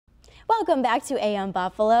Welcome back to AM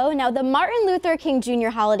Buffalo. Now, the Martin Luther King Jr.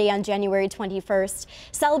 holiday on January 21st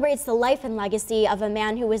celebrates the life and legacy of a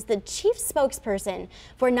man who was the chief spokesperson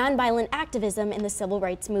for nonviolent activism in the civil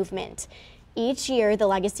rights movement. Each year, the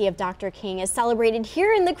legacy of Dr. King is celebrated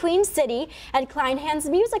here in the Queen City at Kleinhan's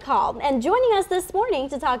Music Hall. And joining us this morning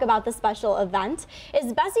to talk about the special event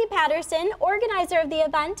is Bessie Patterson, organizer of the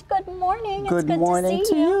event. Good morning. Good morning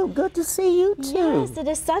to you. Good to see you too. Yes, it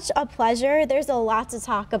is such a pleasure. There's a lot to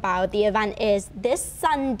talk about. The event is this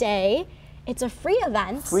Sunday. It's a free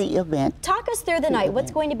event. Free event. Talk us through the night.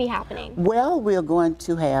 What's going to be happening? Well, we're going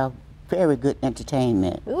to have very good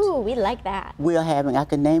entertainment. Ooh, we like that. We're having, I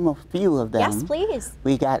can name a few of them. Yes, please.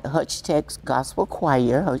 We got Hutch Tech's Gospel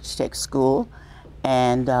Choir, Hutch Tech School,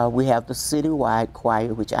 and we have the Citywide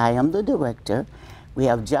Choir, which I am the director. We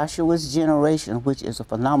have Joshua's Generation, which is a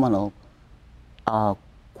phenomenal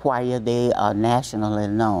choir. They are nationally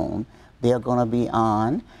known. They're going to be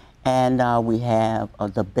on. And we have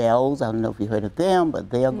the Bells. I don't know if you heard of them, but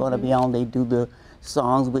they're going to be on. They do the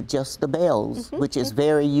songs with just the bells, which is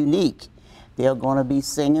very unique. They're going to be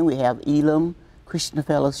singing. We have Elam Christian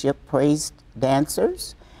Fellowship praise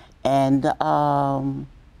dancers, and I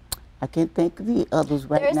can't think of the others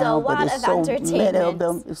right now. There's a lot of entertainment. So many of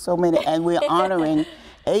them. There's so many, and we're honoring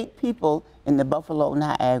 8 people in the Buffalo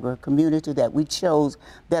Niagara community that we chose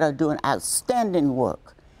that are doing outstanding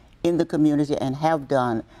work in the community and have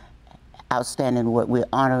done outstanding work. We're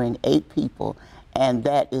honoring 8 people. And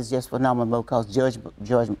that is just phenomenal because James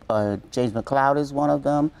McLeod is one of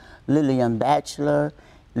them, Lillian Batchelor,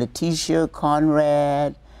 Letitia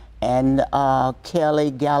Conrad, and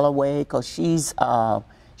Kelly Galloway, because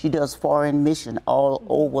she does foreign mission all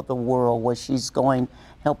over the world, where she's going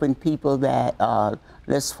helping people that are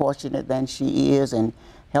less fortunate than she is, and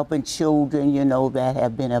helping children, you know, that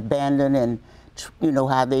have been abandoned, and you know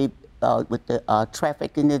how they with the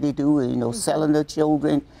trafficking that they do, you know, selling the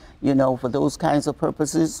children, you know, for those kinds of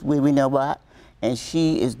purposes we know about, and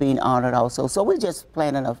she is being honored also. So we're just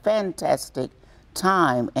planning a fantastic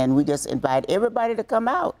time, and we just invite everybody to come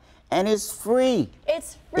out, and it's free.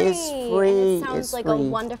 It's free. It's free. And it sounds like a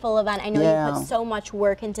wonderful event. I know you put so much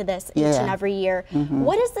work into this each and every year.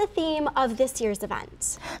 What is the theme of this year's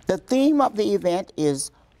event? The theme of the event is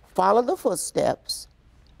follow the footsteps,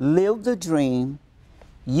 live the dream,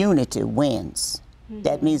 unity wins.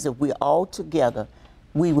 That means if we're all together,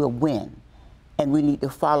 we will win. And we need to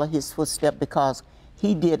follow his footsteps because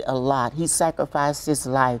he did a lot. He sacrificed his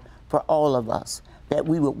life for all of us, that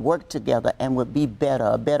we would work together and would be better,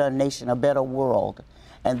 a better nation, a better world.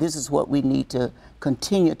 And this is what we need to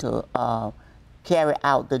continue to carry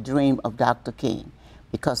out the dream of Dr. King,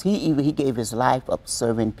 because he gave his life up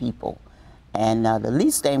serving people. And the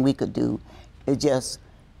least thing we could do is just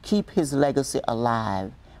keep his legacy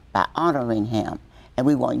alive by honoring him. And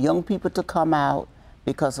we want young people to come out,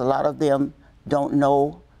 because a lot of them don't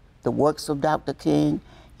know the works of Dr. King,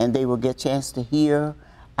 and they will get a chance to hear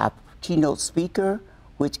our keynote speaker,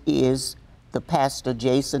 which is the Pastor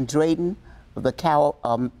Jason Drayton of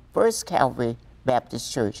the First Calvary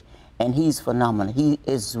Baptist Church, and he's phenomenal. He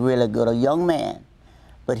is really good, a young man,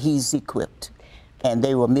 but he's equipped. And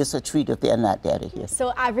they will miss a treat if they're not there to hear.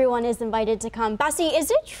 So everyone is invited to come. Bessie,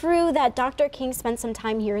 is it true that Dr. King spent some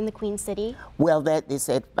time here in the Queen City? Well, that they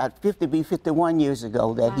said about 51 years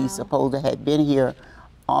ago that he supposed to have been here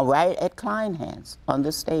right at Kleinhan's on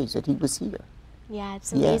the stage, that he was here. Yeah,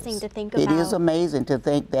 it's amazing to think about. It is amazing to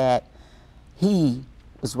think that he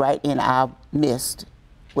was right in our midst.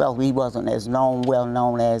 Well, he wasn't as well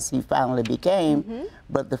known as he finally became,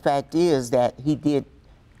 but the fact is that he did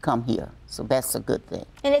come here. So that's a good thing.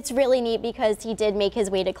 And it's really neat because he did make his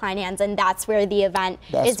way to Kleinhan's, and that's where the event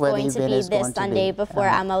is going to be this Sunday before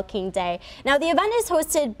ML King Day. Now, the event is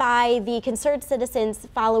hosted by the Concerned Citizens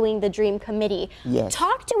Following the Dream Committee. Yes.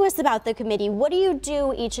 Talk to us about the committee. What do you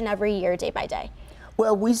do each and every year, day by day?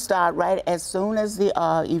 Well, we start right as soon as the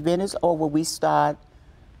event is over. We start,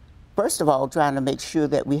 first of all, trying to make sure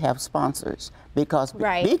that we have sponsors, because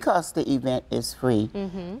the event is free.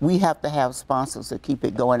 We have to have sponsors to keep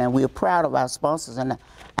it going, and we're proud of our sponsors. And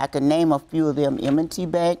I can name a few of them. M&T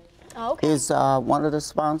Bank is one of the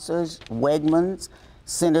sponsors. Wegmans,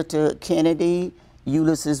 Senator Kennedy,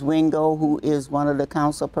 Ulysses Wingo, who is one of the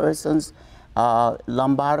council persons,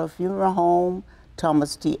 Lombardo Funeral Home,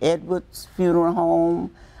 Thomas T. Edwards Funeral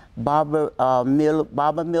Home, Barbara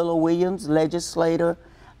Miller Williams, legislator.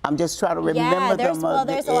 I'm just trying to remember them. Well,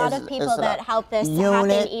 there's a lot of people that help this happen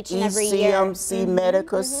each and every year. ECMC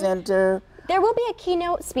Medical Center. There will be a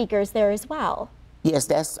keynote speakers there as well. Yes,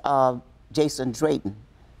 that's Jason Drayton,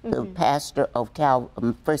 the pastor of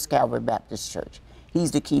First Calvary Baptist Church. He's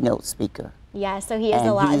the keynote speaker. Yeah, so he has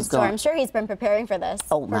a lot in store. I'm sure he's been preparing for this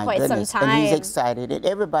for quite some time. And he's excited, and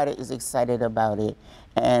everybody is excited about it.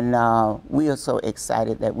 And we are so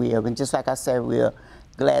excited that we are, and just like I said, we're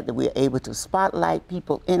glad that we're able to spotlight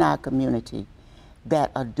people in our community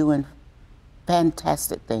that are doing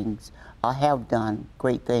fantastic things or have done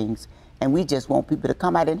great things. And we just want people to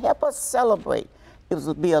come out and help us celebrate. It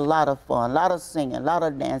will be a lot of fun, a lot of singing, a lot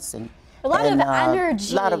of dancing. A lot of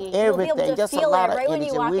energy. A lot of everything, just a lot of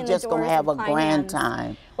energy. We're just going to have a grand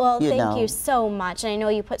time. Well, thank you so much. And I know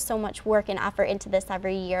you put so much work and effort into this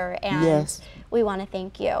every year. And we want to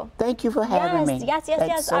thank you. Thank you for having me.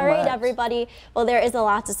 Yes. All right, everybody. Well, there is a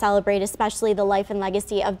lot to celebrate, especially the life and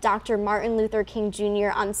legacy of Dr. Martin Luther King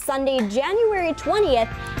Jr. on Sunday, January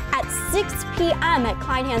 20th at 6 p.m. at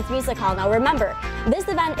Kleinhan's Music Hall. Now, remember, this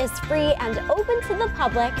event is free and open to the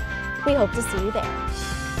public. We hope to see you there.